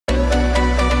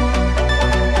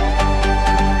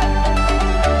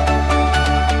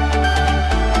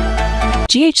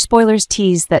Spoilers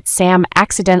tease that Sam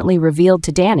accidentally revealed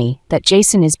to Danny that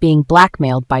Jason is being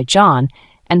blackmailed by John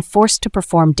and forced to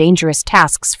perform dangerous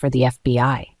tasks for the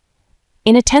FBI.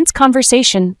 In a tense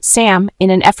conversation, Sam, in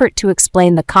an effort to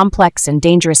explain the complex and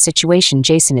dangerous situation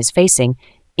Jason is facing,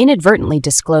 inadvertently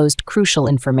disclosed crucial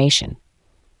information.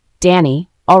 Danny,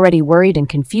 already worried and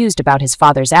confused about his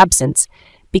father's absence,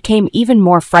 became even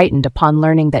more frightened upon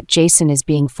learning that Jason is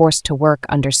being forced to work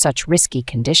under such risky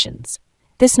conditions.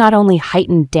 This not only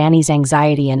heightened Danny's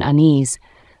anxiety and unease,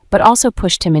 but also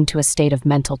pushed him into a state of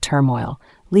mental turmoil,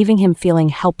 leaving him feeling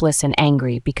helpless and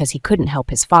angry because he couldn't help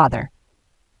his father.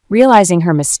 Realizing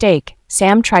her mistake,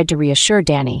 Sam tried to reassure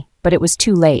Danny, but it was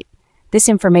too late. This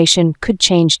information could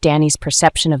change Danny's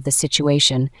perception of the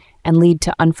situation and lead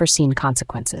to unforeseen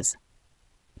consequences.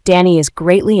 Danny is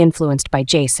greatly influenced by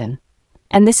Jason,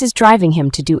 and this is driving him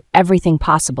to do everything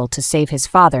possible to save his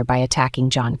father by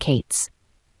attacking John Cates.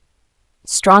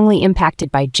 Strongly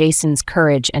impacted by Jason's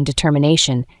courage and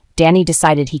determination, Danny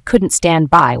decided he couldn't stand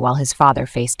by while his father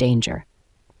faced danger.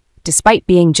 Despite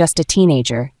being just a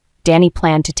teenager, Danny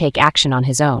planned to take action on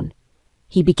his own.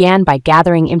 He began by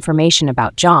gathering information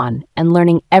about John and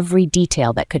learning every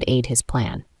detail that could aid his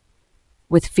plan.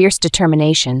 With fierce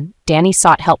determination, Danny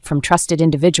sought help from trusted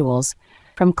individuals,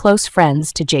 from close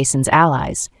friends to Jason's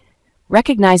allies.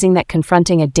 Recognizing that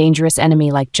confronting a dangerous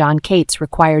enemy like John Cates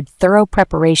required thorough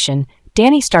preparation,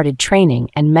 Danny started training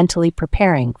and mentally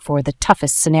preparing for the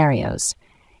toughest scenarios.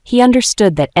 He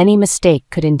understood that any mistake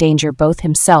could endanger both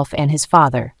himself and his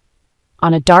father.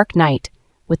 On a dark night,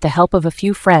 with the help of a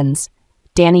few friends,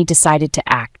 Danny decided to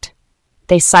act.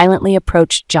 They silently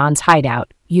approached John's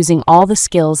hideout, using all the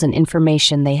skills and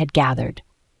information they had gathered.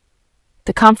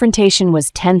 The confrontation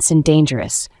was tense and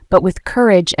dangerous, but with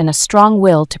courage and a strong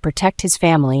will to protect his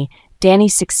family, Danny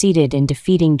succeeded in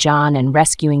defeating John and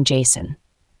rescuing Jason.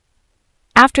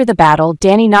 After the battle,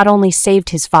 Danny not only saved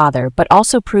his father, but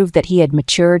also proved that he had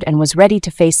matured and was ready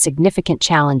to face significant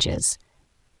challenges.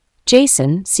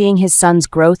 Jason, seeing his son's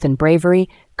growth and bravery,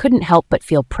 couldn't help but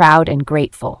feel proud and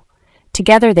grateful.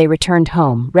 Together they returned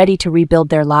home, ready to rebuild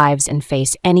their lives and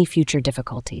face any future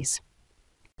difficulties.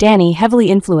 Danny, heavily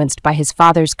influenced by his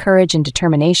father's courage and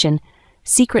determination,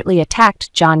 secretly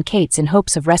attacked John Cates in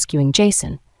hopes of rescuing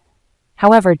Jason.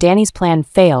 However, Danny's plan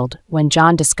failed when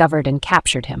John discovered and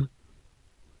captured him.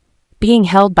 Being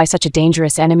held by such a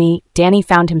dangerous enemy, Danny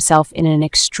found himself in an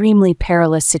extremely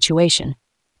perilous situation.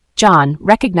 John,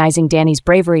 recognizing Danny's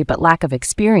bravery but lack of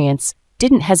experience,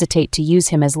 didn't hesitate to use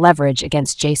him as leverage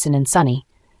against Jason and Sonny.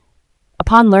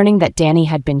 Upon learning that Danny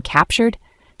had been captured,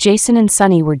 Jason and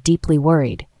Sonny were deeply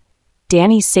worried.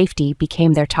 Danny's safety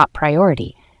became their top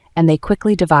priority, and they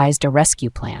quickly devised a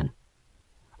rescue plan.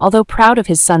 Although proud of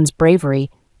his son's bravery,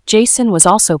 Jason was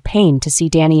also pained to see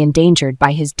Danny endangered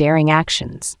by his daring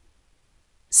actions.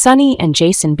 Sonny and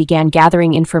Jason began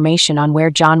gathering information on where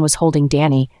John was holding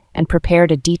Danny and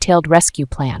prepared a detailed rescue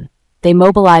plan. They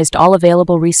mobilized all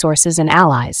available resources and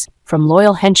allies, from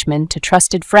loyal henchmen to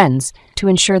trusted friends, to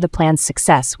ensure the plan's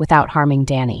success without harming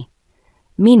Danny.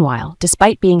 Meanwhile,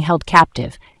 despite being held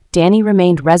captive, Danny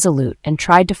remained resolute and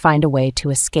tried to find a way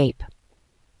to escape.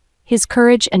 His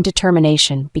courage and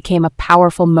determination became a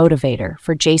powerful motivator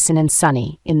for Jason and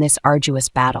Sonny in this arduous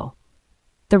battle.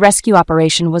 The rescue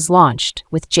operation was launched,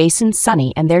 with Jason,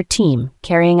 Sonny, and their team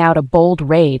carrying out a bold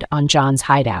raid on John's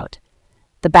hideout.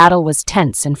 The battle was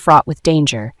tense and fraught with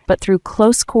danger, but through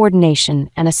close coordination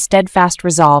and a steadfast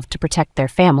resolve to protect their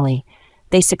family,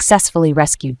 they successfully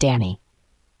rescued Danny.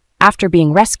 After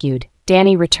being rescued,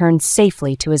 Danny returned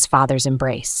safely to his father's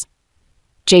embrace.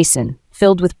 Jason,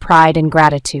 filled with pride and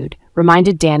gratitude,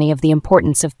 reminded Danny of the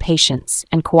importance of patience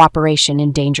and cooperation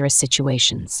in dangerous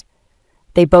situations.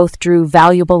 They both drew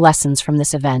valuable lessons from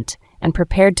this event and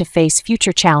prepared to face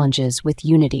future challenges with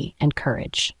unity and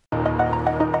courage.